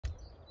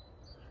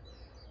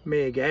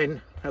Me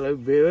again. Hello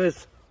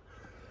viewers.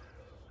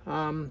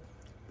 I'm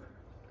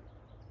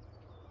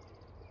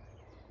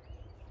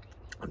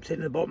sitting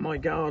at the bottom of my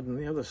garden.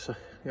 The other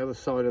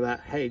side of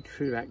that hedge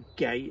through that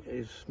gate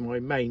is my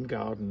main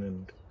garden,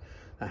 and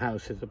the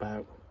house is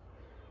about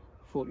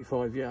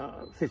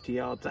 50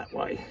 yards that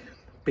way.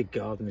 Big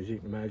garden, as you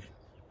can imagine.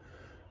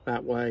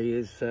 That way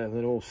is the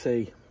North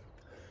Sea,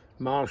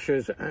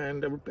 marshes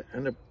and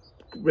a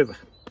river,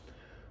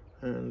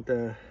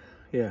 and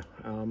yeah,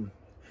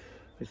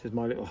 this is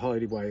my little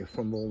hideaway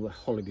from all the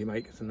holiday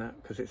makers and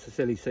that, because it's a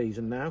silly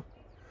season now.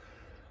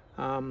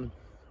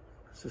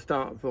 It's the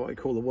start of what I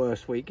call the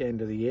worst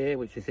weekend of the year,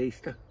 which is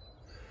Easter.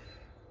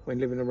 When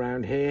living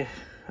around here,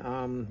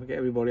 we get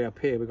everybody up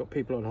here. We've got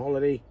people on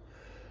holiday,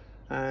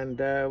 and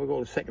we've got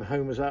all the second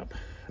homers up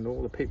and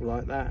all the people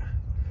like that,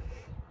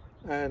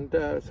 and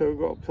so we've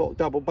got sort of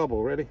double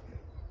bubble really,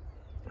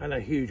 and a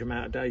huge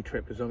amount of day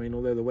trippers. I mean,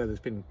 although the weather's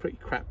been pretty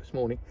crap this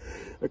morning,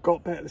 it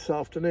got better this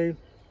afternoon,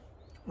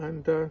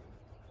 and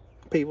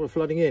people are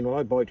flooding in. Well,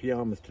 I biked to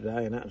Yarmouth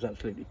today, and that was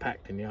absolutely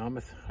packed in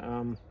Yarmouth,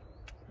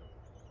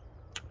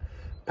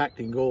 packed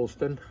in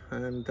Galston,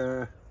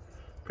 and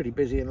pretty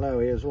busy in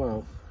Lowy as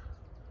well.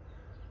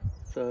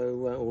 So,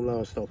 or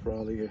Lowestoft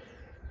rather, your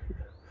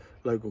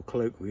local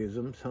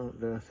colloquialisms aren't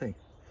the thing.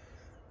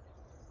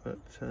 But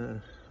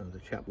there's a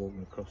chap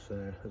walking across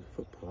there, there's a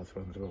footpath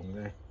runs along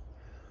there,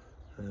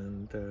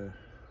 and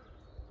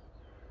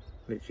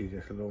literally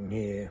just along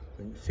here,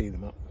 you can see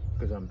them up,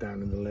 because I'm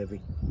down in the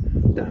levee,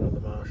 down on the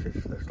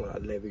marshes. That's like a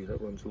levee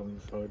that runs along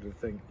the side of the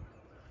thing.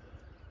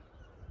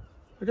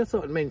 I just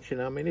thought I'd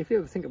mention, I mean, if you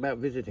ever think about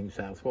visiting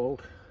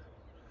Southwold,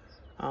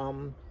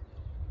 a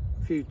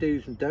few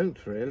do's and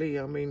don'ts really.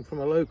 I mean, from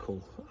a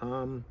local,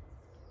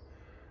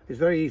 it's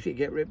very easy to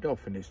get ripped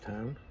off in this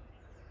town.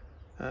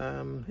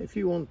 If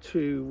you want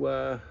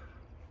to,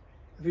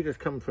 if you just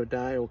come for a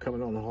day or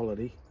coming on a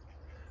holiday,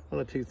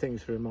 one or two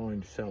things to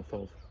remind yourself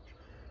of.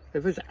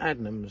 If it's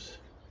Adnams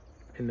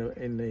in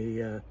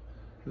the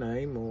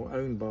name, or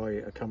owned by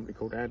a company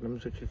called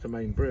Adnams, which is the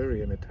main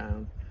brewery in the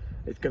town,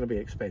 it's going to be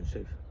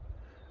expensive.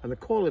 And the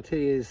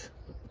quality is,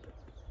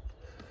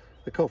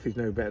 the coffee's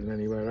no better than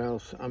anywhere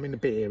else. I mean, the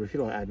beer, if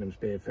you like Adnams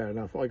beer, fair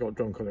enough. I got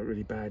drunk on it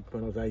really bad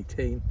when I was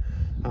 18.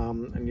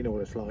 And you know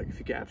what it's like, if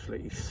you get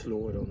absolutely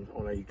slaughtered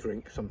on a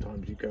drink,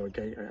 sometimes you go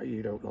again,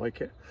 you don't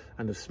like it.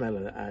 And the smell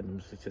of the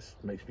Adnams, it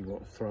just makes me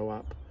want to throw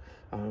up.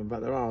 But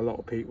there are a lot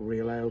of people,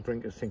 real ale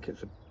drinkers, think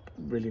it's a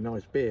really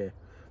nice beer.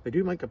 They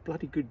do make a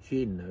bloody good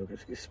gin though.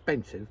 It's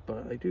expensive,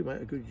 but they do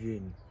make a good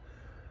gin.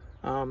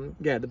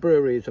 Yeah, the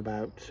brewery is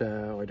about,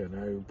 I don't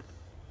know,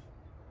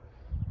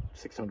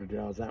 600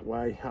 yards that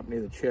way, up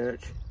near the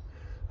church.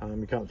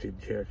 You can't see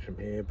the church from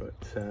here, but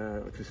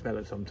I can smell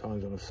it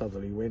sometimes on a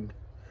southerly wind.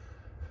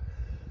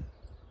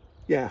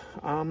 Yeah,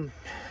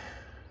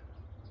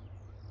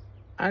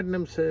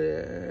 Adnams,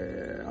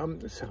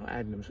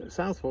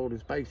 Southwold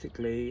is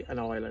basically an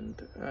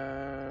island.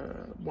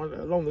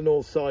 Along the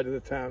north side of the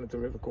town is a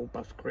river called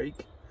Bus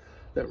Creek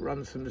that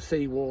runs from the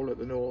seawall at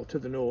the north to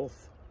the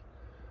north,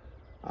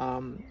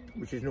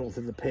 which is north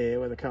of the pier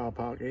where the car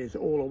park is,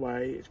 all the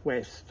way. It's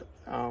west.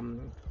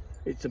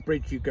 It's a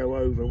bridge you go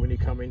over when you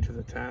come into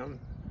the town,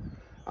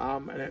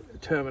 and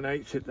it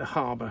terminates at the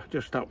harbour,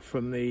 just up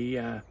from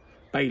the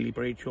Bailey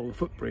Bridge, or the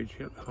footbridge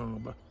at the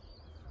harbour.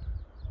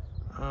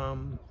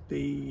 And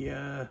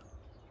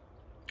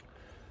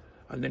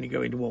then you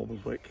go into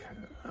Walberswick,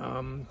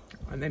 and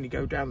then you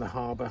go down the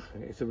harbour.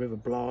 It's the River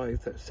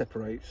Blythe that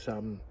separates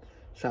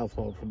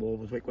Southwold from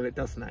Walberswick. Well, it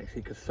doesn't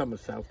actually, because some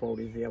of Southwold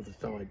is the other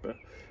side, but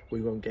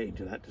we won't get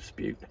into that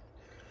dispute.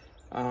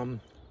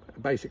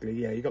 Basically,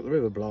 yeah, you got the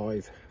River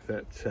Blythe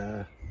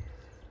that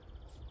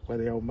where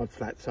the old mud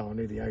flats are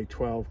near the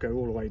A12, go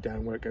all the way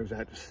down where it goes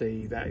out to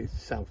sea. That is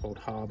Southwold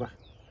Harbour.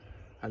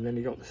 And then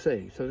you got the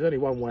sea. So there's only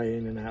one way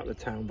in and out of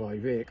the town by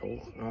vehicle,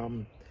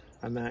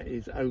 and that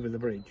is over the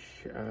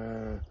bridge.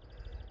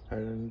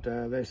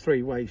 There's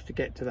three ways to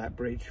get to that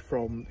bridge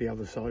from the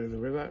other side of the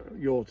river,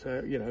 you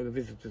know, the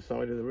visitor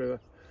side of the river.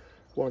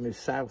 One is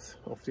south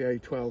off the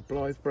A12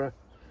 Blytheborough,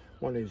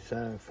 one is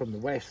from the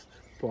west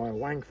via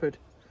Wangford,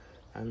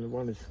 and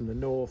one is from the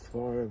north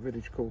via a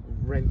village called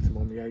Wrentham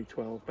on the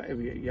A12. But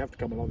you have to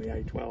come along the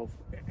A12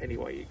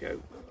 anyway you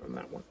go on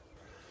that one.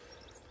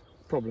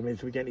 Problem is,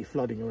 if we get any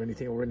flooding or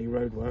anything, or any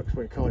roadworks,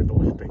 we're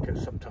kibosh,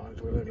 because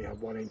sometimes we'll only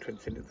have one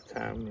entrance into the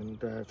town,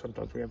 and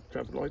sometimes we have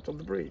traffic lights on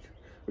the bridge,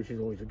 which is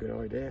always a good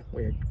idea.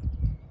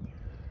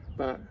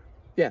 But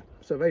yeah,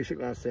 so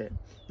basically that's it.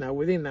 Now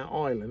within that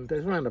island,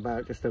 there's around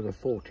about just over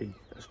 40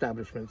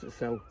 establishments that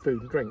sell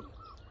food and drink,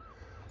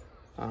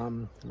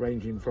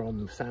 ranging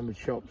from sandwich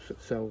shops that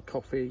sell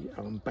coffee,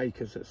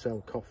 bakers that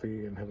sell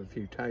coffee and have a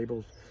few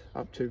tables,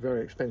 up to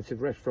very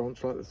expensive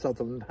restaurants like the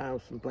Southwold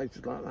House and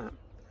places like that.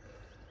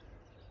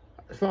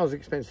 As far as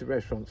expensive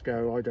restaurants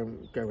go, I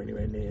don't go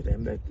anywhere near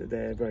them.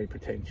 They're very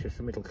pretentious.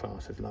 The middle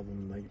classes love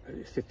them.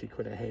 It's 50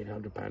 quid a head,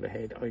 £100 a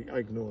head. I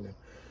ignore them.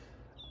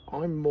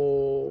 I'm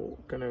more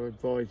going to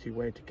advise you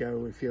where to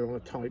go if you're on a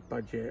tight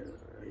budget.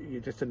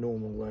 You're just a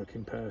normal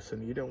working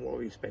person. You don't want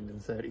to be spending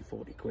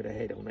 30-40 quid a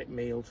head on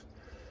meals,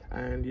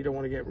 and you don't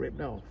want to get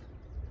ripped off.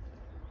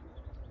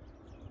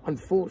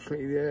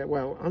 Unfortunately,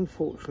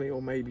 unfortunately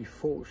or maybe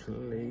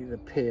fortunately, the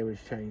pier has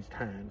changed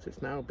hands.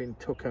 It's now been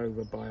took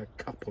over by a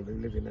couple who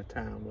live in the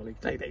town. Well, they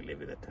say they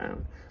live in the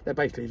town. They're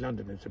basically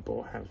Londoners who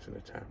bought a house in the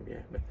town,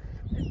 yeah.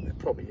 They're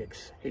probably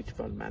ex-hedge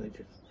fund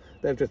managers.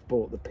 They've just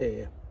bought the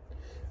pier,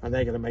 and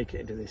they're going to make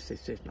it into this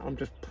system. I'm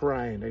just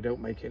praying they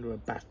don't make it into a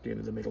bastion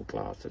of the middle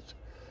classes.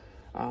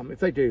 If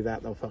they do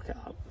that, they'll fuck it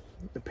up.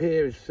 The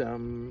pier is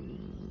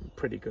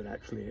pretty good,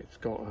 actually. It's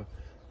got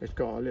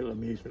a little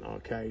amusement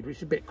arcade, which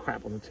is a bit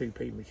crap on the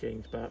 2p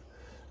machines, but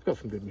it's got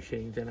some good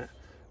machines in it.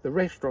 The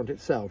restaurant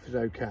itself is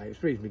okay.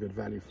 It's reasonably good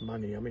value for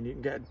money. I mean, you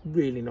can get a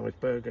really nice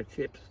burger,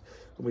 chips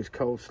with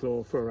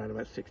coleslaw for around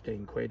about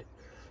 16 quid.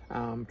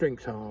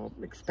 Drinks are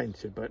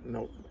expensive, but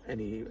not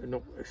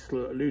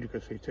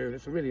ludicrously too. And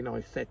it's a really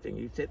nice setting.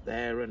 You sit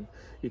there and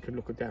you can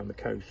look down the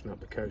coast and up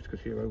the coast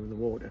because you're over the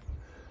water.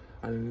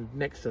 And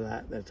next to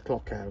that, there's a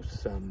clock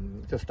house.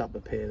 Just up the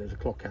pier, there's a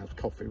clock house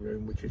coffee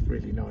room, which is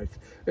really nice.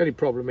 The only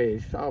problem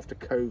is, after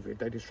COVID,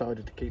 they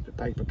decided to keep the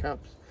paper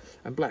cups,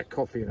 and black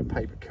coffee in a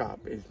paper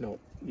cup is not,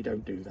 you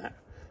don't do that.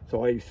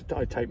 So I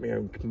take my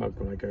own mug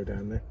when I go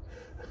down there.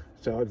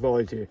 So I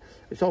advise you,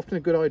 it's often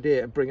a good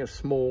idea to bring a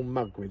small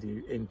mug with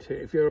you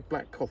if you're a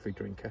black coffee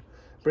drinker,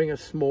 bring a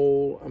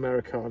small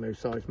Americano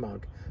sized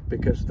mug,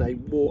 because they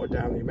water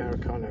down the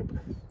Americano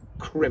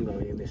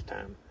criminally in this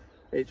town.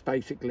 It's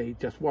basically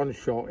just one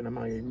shot in a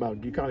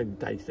mug. You can't even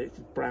taste it. It's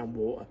just brown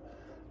water.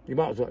 You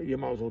might as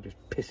well just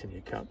piss in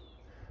your cup.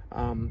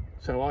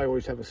 So I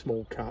always have a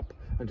small cup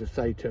and just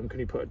say to them, can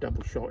you put a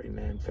double shot in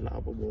there and fill it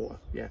up with water?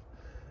 Yeah.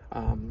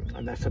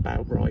 And that's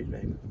about right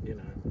then, you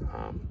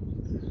know.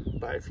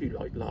 But if you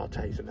like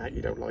lattes and that,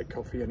 you don't like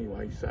coffee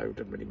anyway, so it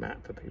doesn't really matter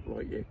for people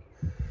like you.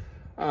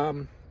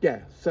 Yeah,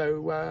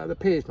 so the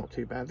pier's not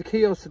too bad. The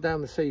kiosks are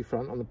down the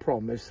seafront on the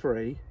prom. There's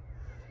 3.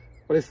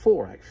 Well, there's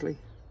 4 actually.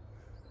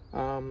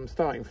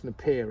 Starting from the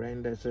pier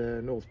end, there's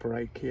a North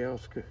Parade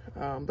kiosk.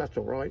 That's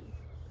all right.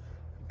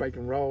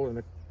 Bacon roll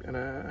and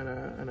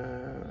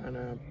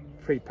a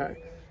free pack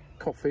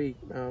coffee,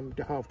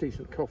 half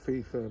decent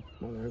coffee for, I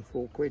don't know,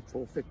 4 quid,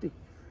 4.50.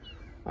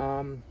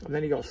 And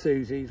then you got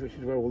Susie's, which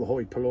is where all the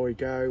hoi polloi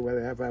go, where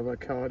they have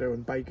avocado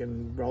and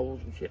bacon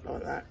rolls and shit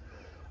like that.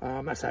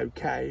 That's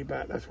okay,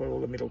 but that's where all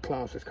the middle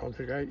classes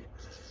congregate.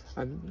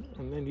 And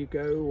then you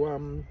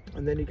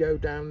go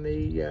down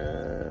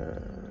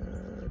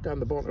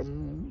the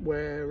bottom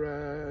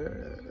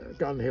where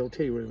Gun Hill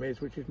Tea Room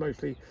is, which is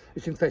mostly,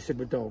 it's infested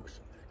with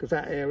dogs, because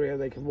that area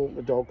they can walk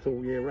the dogs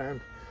all year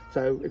round.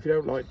 So if you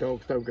don't like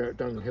dogs, don't go to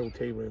Gun Hill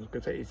Tea Room,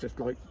 because it's just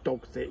like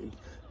dog city.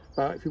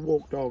 But if you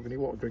walk dog and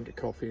you want to drink a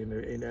coffee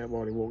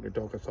while you walk the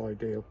dog, that's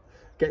ideal.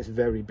 Gets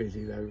very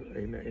busy though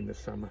in the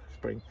summer,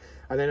 spring.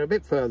 And then a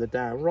bit further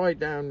down, right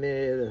down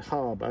near the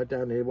harbour,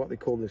 down near what they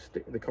call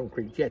the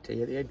concrete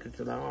jetty at the entrance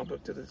of the harbour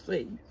to the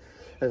sea,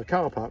 there's a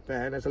car park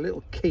there, and there's a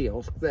little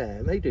kiosk there,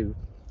 and they do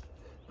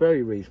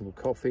very reasonable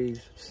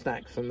coffees,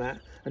 snacks and that,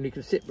 and you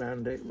can sit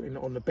round it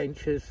on the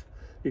benches.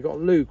 You've got a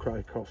loo right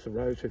across the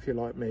road, so if you're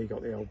like me, you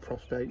got the old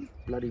prostate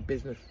bloody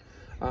business,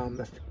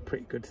 that's a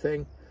pretty good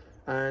thing.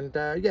 And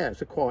yeah,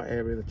 it's a quiet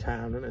area of the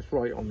town, and it's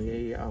right on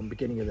the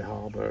beginning of the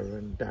harbour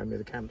and down near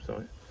the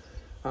campsite,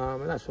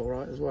 and that's all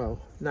right as well.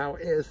 Now,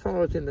 as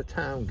far as in the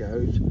town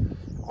goes,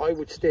 I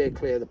would steer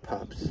clear of the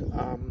pubs.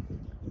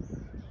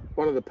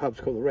 One of the pubs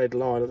called the Red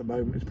Lion at the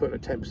moment is putting a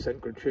 10%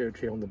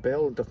 gratuity on the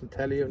bill. It doesn't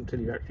tell you until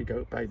you actually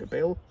go pay the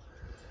bill.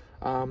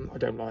 I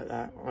don't like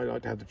that. I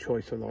like to have the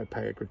choice whether I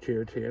pay a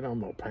gratuity, and I'm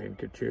not paying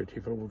gratuity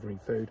for ordering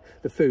food.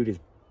 The food is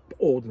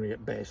ordinary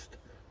at best.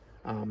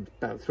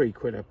 About 3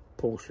 quid a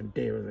portion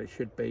dearer than it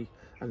should be,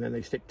 and then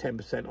they stick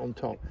 10% on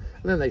top,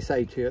 and then they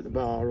say to you at the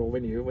bar, or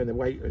when the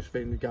waiter's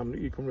been done,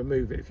 you can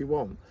remove it if you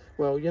want.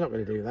 Well, you're not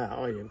going to do that,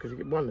 are you? Because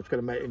one, it's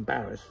going to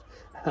embarrass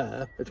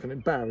her, it's going to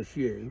embarrass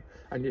you,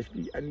 and it's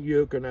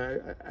going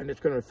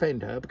to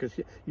offend her, because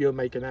you're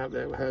making out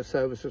that her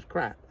service is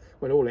crap,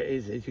 when all it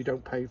is you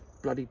don't pay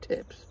bloody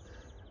tips.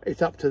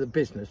 It's up to the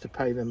business to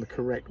pay them the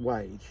correct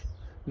wage,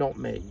 not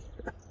me.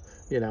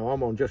 You know,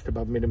 I'm on just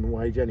above minimum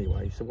wage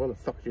anyway, so what the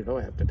fuck should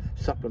I have to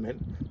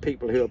supplement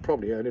people who are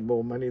probably earning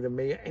more money than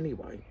me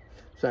anyway?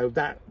 So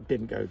that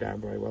didn't go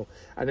down very well.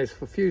 And there's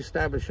a few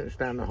establishments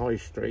down the high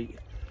street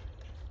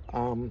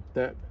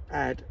that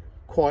add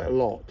quite a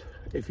lot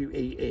if you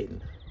eat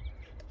in.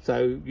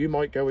 So you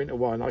might go into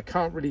one. I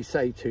can't really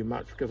say too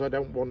much because I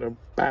don't want to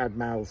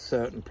badmouth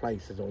certain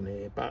places on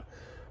here, but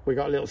we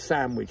got a little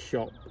sandwich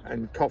shop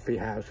and coffee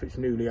house which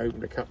newly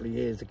opened a couple of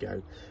years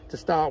ago. To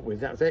start with,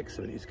 that's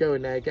excellent. You just go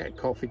in there, get a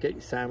coffee, get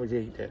your sandwich,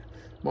 eat it.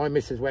 My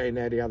missus went in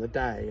there the other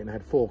day and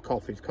had 4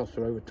 coffees, cost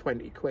her over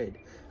 20 quid.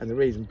 And the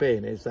reason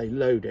being is they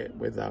load it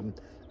with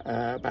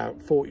about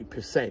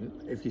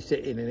 40% if you sit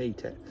in and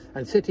eat it.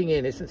 And sitting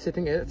in isn't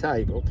sitting at a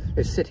table,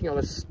 it's sitting on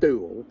a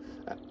stool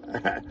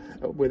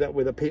with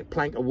a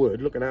plank of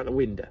wood looking out the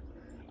window.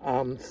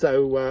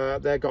 So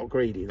they got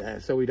greedy there,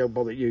 so we don't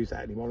bother to use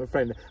that anymore.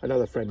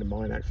 Another friend of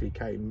mine actually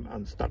came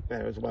unstuck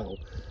there as well.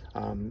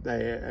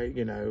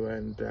 You know,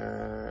 and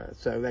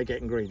so they're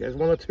getting greedy. There's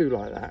one or two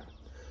like that.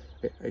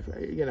 If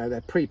you know,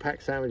 they're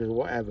pre-packed sandwiches or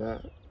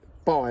whatever,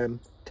 buy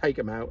them, take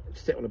them out,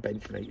 sit on a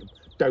bench and eat them.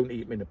 Don't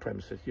eat them in the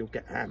premises, you'll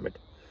get hammered.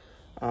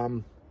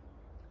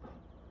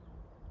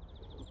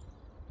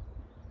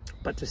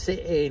 But to sit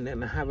in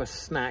and have a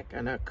snack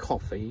and a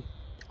coffee,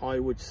 I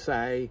would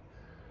say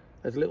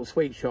there's a little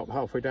sweet shop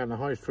halfway down the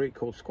high street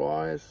called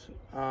Squire's.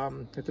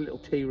 There's a little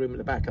tea room at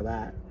the back of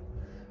that.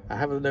 I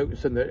have a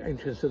notice in the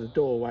entrance of the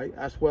doorway.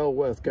 That's well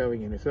worth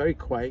going in. It's very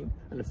quaint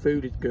and the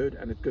food is good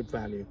and it's good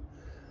value.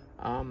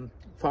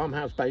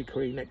 Farmhouse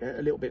Bakery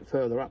a little bit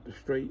further up the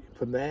street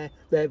from there,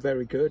 they're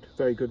very good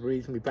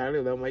reasonably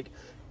value. They'll make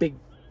big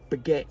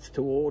baguettes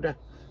to order,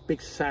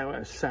 big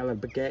sour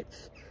salad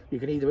baguettes. You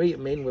can either eat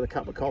them in with a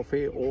cup of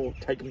coffee or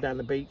take them down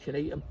the beach and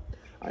eat them.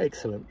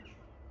 Excellent.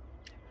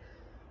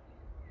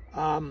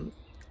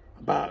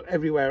 But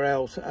everywhere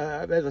else,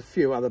 there's a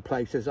few other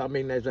places. I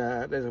mean, there's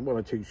one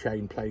or two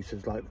chain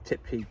places like the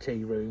Tipsy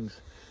Tea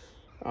Rooms.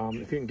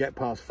 If you can get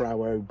past Frau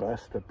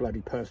Oberst, the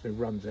bloody person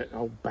who runs it,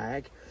 old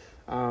bag,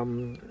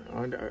 and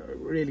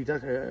really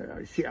does.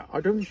 I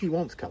don't think she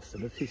wants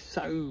customers. She's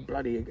so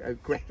bloody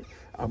aggressive,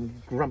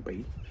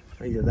 grumpy.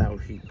 Either that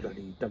or she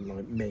bloody doesn't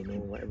like men or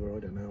whatever. I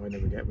don't know. I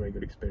never get a very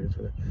good experience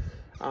with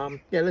her.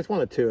 Yeah, there's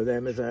one or two of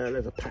them. There's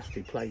a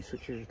pasty place,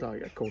 which is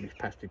like a Cornish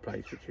pasty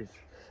place, which is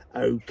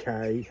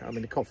okay. I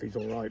mean, the coffee's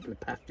all right, but the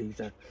pasties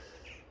are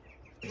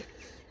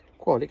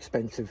quite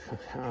expensive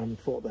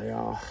for what they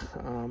are.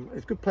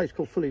 It's a good place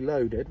called Fully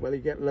Loaded, where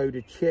you get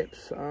loaded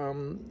chips, a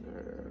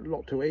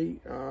lot to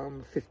eat,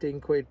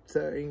 15 quid,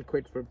 13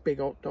 quid for a big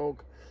hot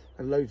dog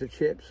and loads of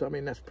chips. I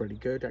mean, that's pretty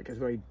good. That gets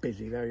very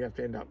busy though. You have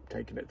to end up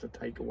taking it to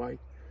takeaway.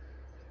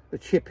 The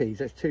chippies,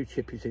 there's two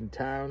chippies in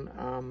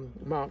town.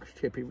 Mark's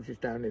Chippy, which is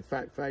down near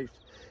Fat Face,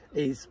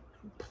 is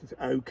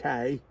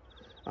okay.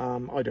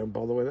 I don't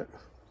bother with it.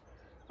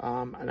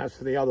 And as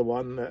for the other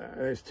one,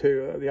 there's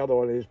two. The other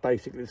one is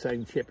basically the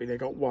same chippy. They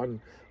got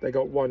one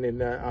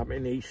in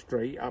in East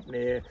Street up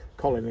near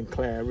Colin and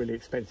Clare, really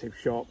expensive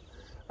shop,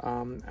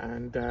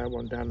 and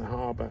one down the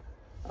harbour.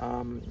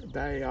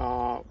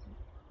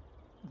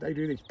 They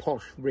do these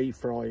posh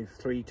refry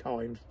 3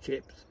 times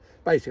chips.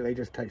 Basically, they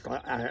just taste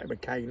like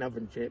McCain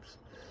oven chips.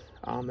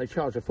 They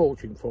charge a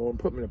fortune for them,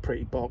 put them in a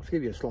pretty box,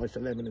 give you a slice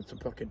of lemon and some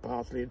fucking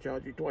parsley, and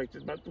charge you twice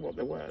as much as what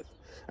they're worth.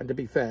 And to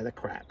be fair, they're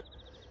crap.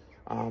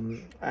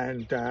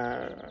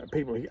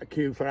 People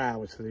queue for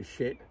hours for this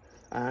shit,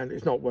 and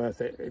it's not worth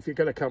it. If you're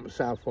going to come to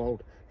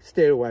Southwold,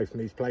 steer away from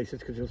these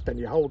places because you'll spend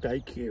your whole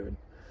day queuing.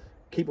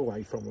 Keep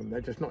away from them. They're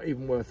just not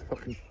even worth the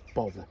fucking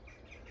bother.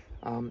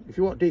 If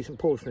you want a decent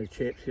portion of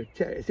chips,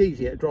 it's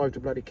easier to drive to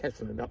bloody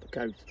Kesselland up the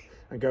coast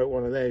and go to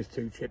one of theirs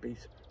 2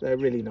 chippies. They're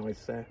really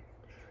nice there.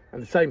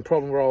 And the same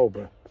problem with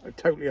Aldeburgh,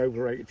 totally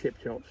overrated chip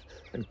shops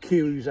and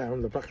queues out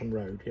on the Buckham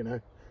Road, you know.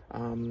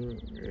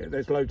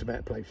 There's loads of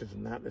better places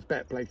than that. There's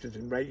better places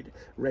in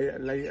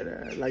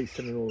Leyston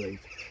and all these.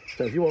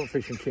 So if you want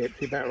fish and chips,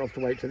 you're better off to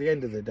wait till the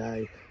end of the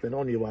day than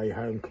on your way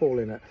home, call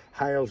in at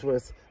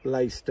Halesworth,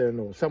 Leyston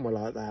or somewhere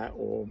like that,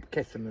 or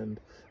Kesselland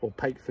or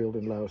Pakefield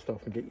and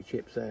Lowestoft and get your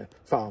chips there.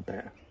 Far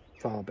better,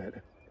 far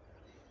better.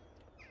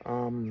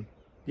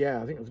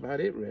 Yeah, I think that's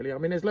about it really. I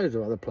mean, there's loads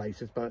of other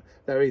places, but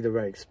they're either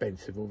very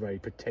expensive or very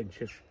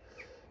pretentious.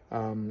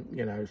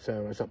 You know,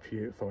 so it's up to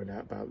you to find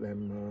out about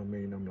them. I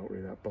mean, I'm not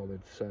really that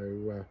bothered. So,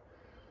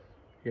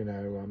 you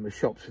know, the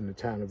shops in the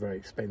town are very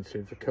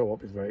expensive. The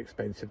co-op is very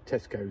expensive.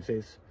 Tesco's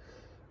is.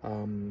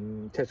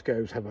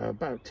 Tesco's have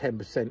about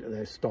 10% of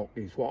their stock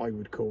is what I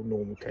would call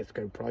normal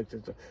Tesco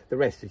prices. The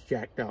rest is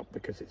jacked up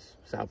because it's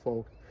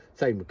Southwold.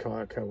 Same with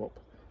co-op.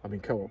 I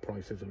mean, co-op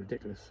prices are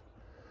ridiculous.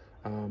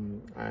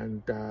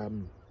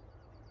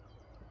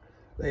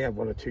 They have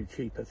one or two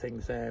cheaper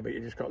things there, but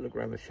you just got to look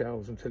around the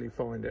shelves until you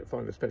find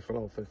the special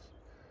offers.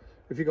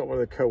 If you've got one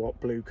of the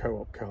co-op blue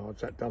co-op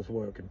cards, that does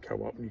work in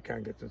co-op, and you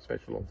can get some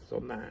special offers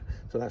on that.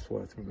 So that's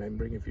worth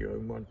remembering if you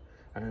own one.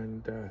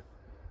 And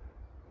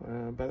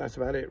but that's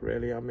about it,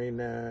 really. I mean,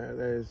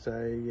 there's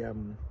a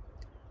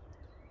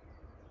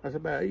that's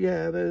about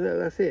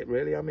that's it,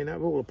 really. I mean, out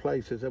of all the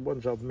places, the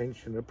ones I've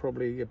mentioned are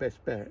probably your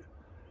best bet.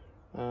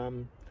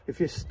 If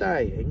you're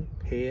staying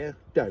here,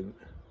 don't.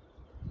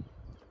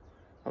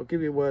 I'll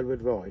give you a word of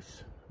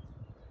advice.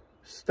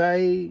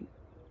 Stay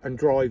and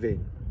drive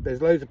in.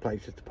 There's loads of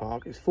places to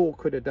park. It's 4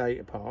 quid a day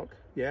to park.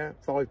 Yeah,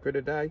 5 quid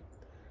a day.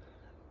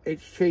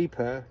 It's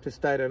cheaper to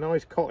stay at a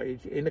nice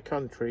cottage in the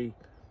country,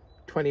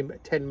 10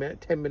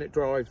 minute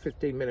drive,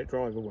 15-minute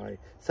drive away.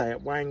 Say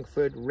at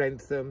Wangford,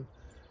 Wrentham,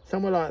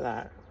 somewhere like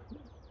that.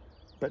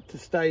 But to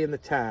stay in the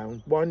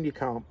town, one, you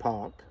can't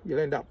park. You'll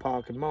end up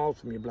parking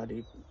miles from your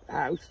bloody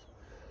house.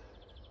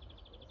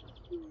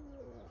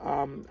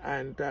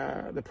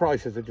 The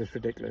prices are just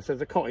ridiculous.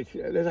 There's a cottage,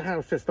 there's a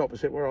house just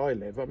opposite where I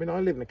live. I mean, I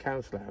live in a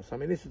council house. I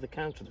mean, this is the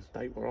council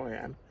estate where I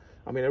am.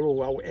 I mean, they're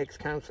all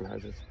ex-council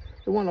houses.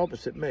 The one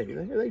opposite me,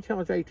 they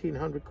charge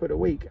 1,800 quid a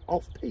week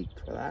off peak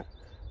for that.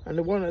 And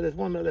there's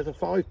a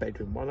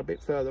 5-bedroom one a bit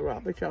further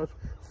up. They charge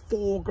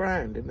 £4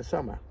 grand in the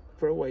summer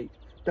for a week.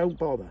 Don't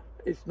bother.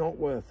 It's not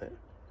worth it.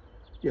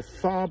 You're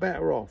far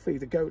better off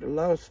either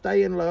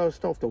stay in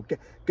Lowestoft, or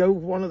go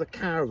one of the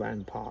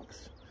caravan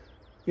parks.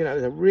 You know,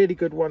 there's a really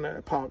good one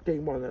at Park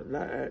Dean, one at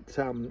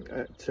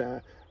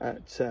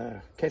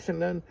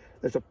Kessington.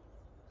 There's a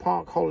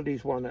Park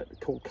Holidays one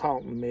called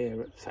Carlton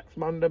Mere at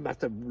Saxmundham.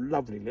 That's a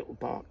lovely little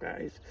park, that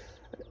is.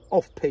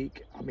 Off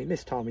peak, I mean,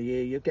 this time of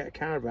year, you get a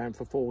caravan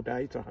for 4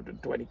 days for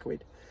 120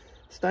 quid.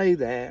 Stay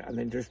there and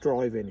then just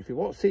drive in. If you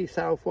want to see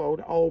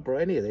Southwold,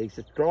 Aldeburgh, any of these,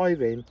 just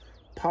drive in,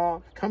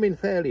 park, come in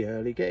fairly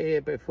early, get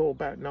here before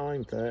about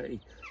 9:30,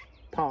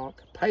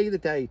 park, pay the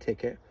day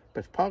ticket,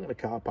 but park in the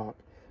car park,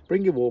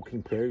 bring your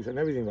walking crews and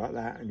everything like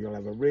that, and you'll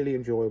have a really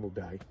enjoyable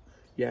day.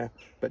 Yeah,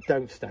 but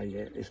don't stay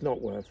here. It's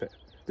not worth it.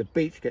 The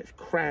beach gets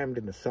crammed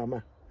in the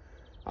summer.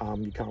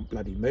 You can't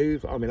bloody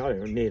move. I mean, I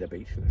don't go near the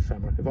beach in the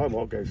summer. If I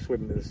want to go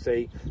swimming in the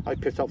sea, I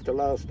piss off to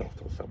Lowestoft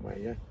or somewhere,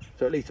 yeah?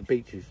 So at least the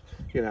beaches,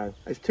 you know,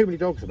 there's too many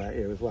dogs about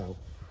here as well.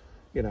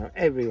 You know,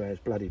 everywhere's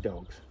bloody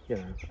dogs, you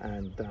know,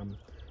 and,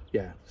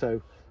 yeah,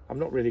 so I'm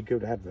not really a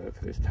good advert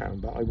for this town,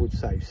 but I would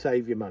say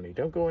save your money.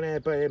 Don't go on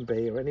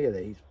Airbnb or any of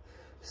these.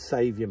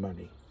 Save your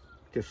money.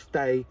 Just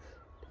stay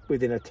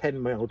within a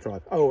 10-mile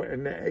drive. Oh,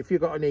 and if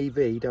you've got an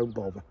EV, don't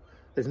bother.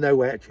 There's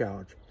nowhere to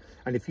charge.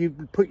 And if you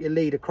put your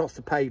lead across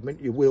the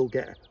pavement, you will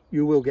get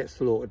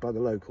slaughtered by the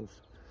locals,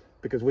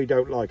 because we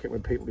don't like it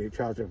when people get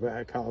charged of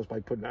our cars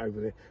by putting it over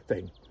the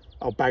thing.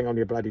 I'll bang on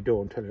your bloody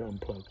door and tell you to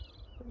unplug.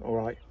 All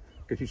right,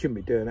 because you shouldn't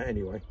be doing that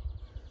anyway.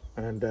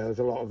 And there's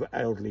a lot of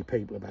elderly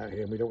people about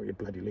here, and we don't want your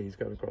bloody leads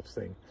going across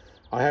the thing.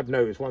 I have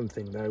noticed one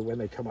thing though, when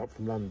they come up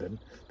from London,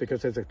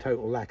 because there's a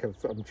total lack of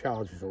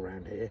chargers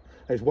around here.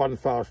 There's one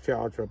fast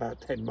charger about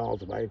 10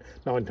 miles away.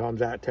 9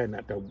 times out of 10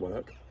 that don't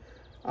work.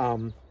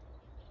 And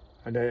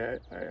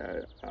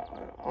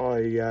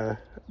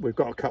we've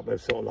got a couple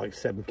of sort of like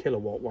 7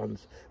 kilowatt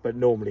ones, but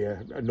normally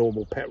a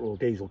normal petrol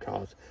diesel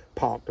car's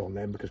parked on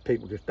them, because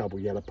people just double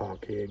yellow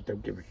park here and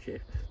don't give a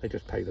shit. They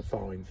just pay the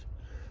fines.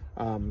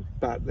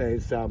 But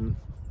there's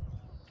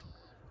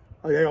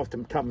they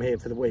often come here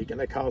for the week and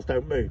their cars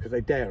don't move because they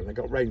dare, and they've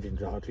got range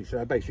anxiety, so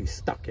they're basically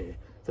stuck here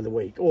for the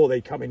week. Or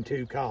they come in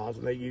 2 cars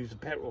and they use the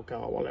petrol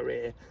car while they're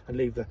here and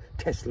leave the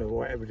Tesla or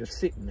whatever just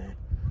sitting there.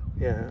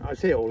 Yeah, I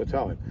see it all the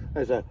time.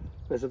 There's a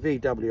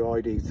VW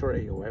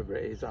ID3 or whatever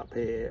it is up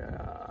here,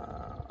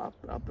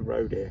 up the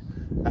road here.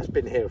 That's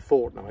been here a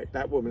fortnight.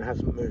 That woman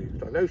hasn't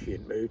moved. I know she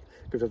didn't move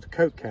because there's a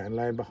Coke can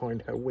laying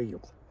behind her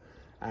wheel.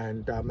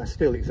 And that's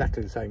still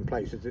exactly the same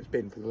place as it's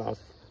been for the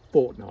last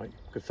fortnight,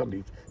 because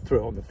somebody threw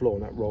it on the floor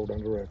and that rolled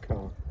under her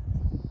car.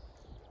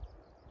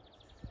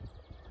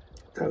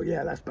 So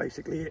yeah, that's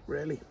basically it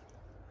really.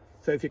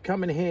 So if you're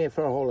coming here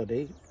for a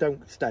holiday,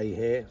 don't stay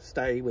here.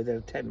 Stay within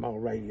a 10-mile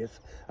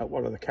radius at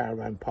one of the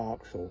caravan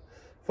parks, or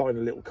find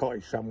a little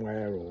cottage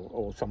somewhere,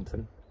 or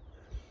something.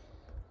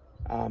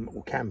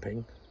 Or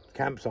camping.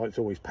 Campsite's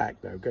always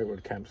packed though. Go to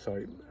the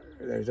campsite.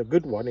 There's a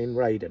good one in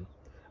Raiden.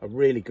 A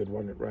really good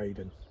one at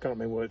Raiden. Can't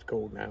remember what it's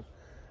called now.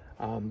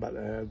 But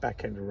the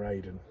back end of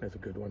Raiden, there's a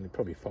good one. You'll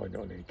probably find it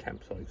on any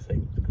campsite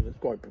things, because it's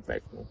quite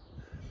professional.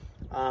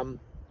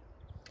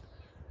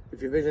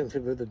 If you're visiting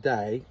for the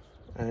day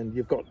and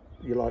you're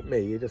like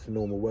me, you're just a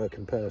normal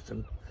working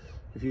person,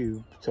 if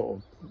you sort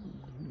of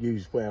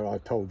use where I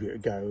told you to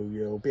go,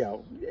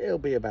 it'll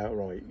be about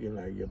right. You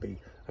know, you'll be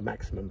a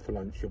maximum for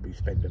lunch, you'll be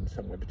spending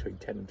somewhere between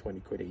 10 and 20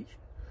 quid each.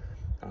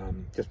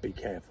 Just be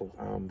careful,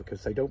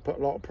 because they don't put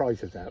a lot of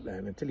prices out there,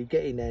 and until you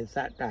get in there and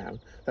sat down,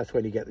 that's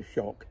when you get the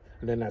shock,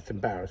 and then that's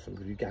embarrassing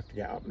because you have to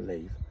get up and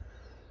leave.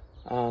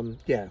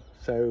 Yeah,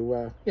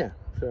 so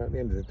at the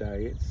end of the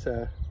day, it's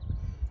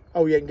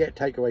oh, you can get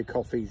takeaway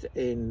coffees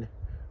in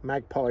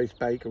Magpie's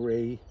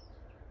Bakery,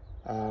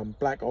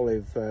 Black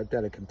Olive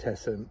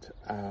Delicatessen,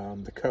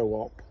 the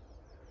Co-op.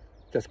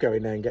 Just go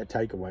in there and get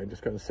takeaway, and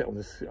just go and sit on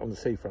the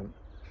seafront.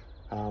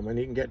 And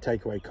you can get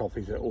takeaway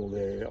coffees at all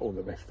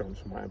the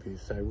restaurants and what have you.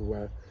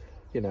 So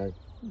you know,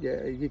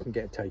 yeah, you can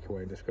get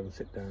takeaway and just go and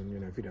sit down, you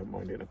know, if you don't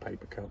mind it in a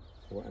paper cup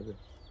or whatever.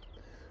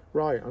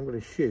 Right, I'm going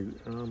to shoot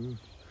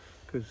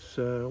because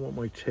I want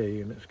my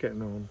tea and it's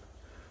getting on.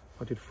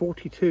 I did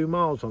 42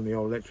 miles on the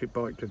old electric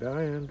bike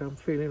today, and I'm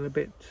feeling a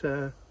bit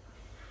well,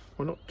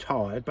 not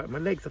tired, but my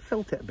legs, I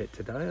felt it a bit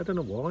today. I don't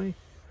know why.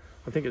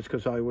 I think it's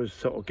because I was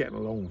sort of getting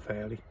along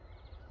fairly.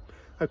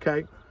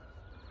 Okay,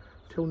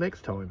 till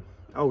next time.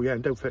 Oh yeah,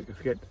 and don't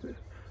forget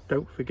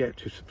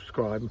to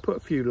subscribe and put a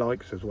few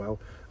likes as well.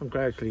 I'm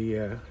gradually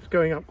it's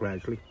going up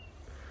gradually,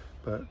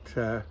 but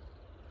I'm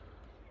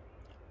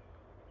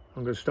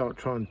going to start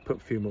trying to put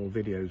a few more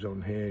videos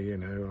on here. You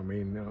know, I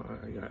mean,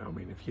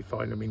 if you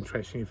find them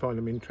interesting, you find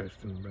them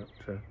interesting.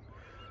 But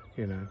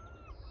you know,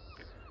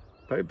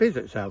 but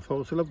visit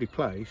Southwold. It's a lovely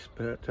place.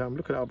 But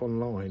look it up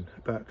online.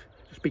 But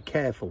just be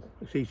careful.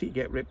 It's easy to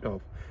get ripped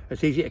off.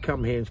 It's easy to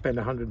come here and spend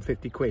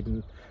 150 quid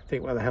and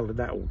think, where the hell did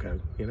that all go,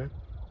 you know?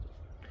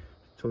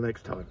 Till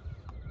next time.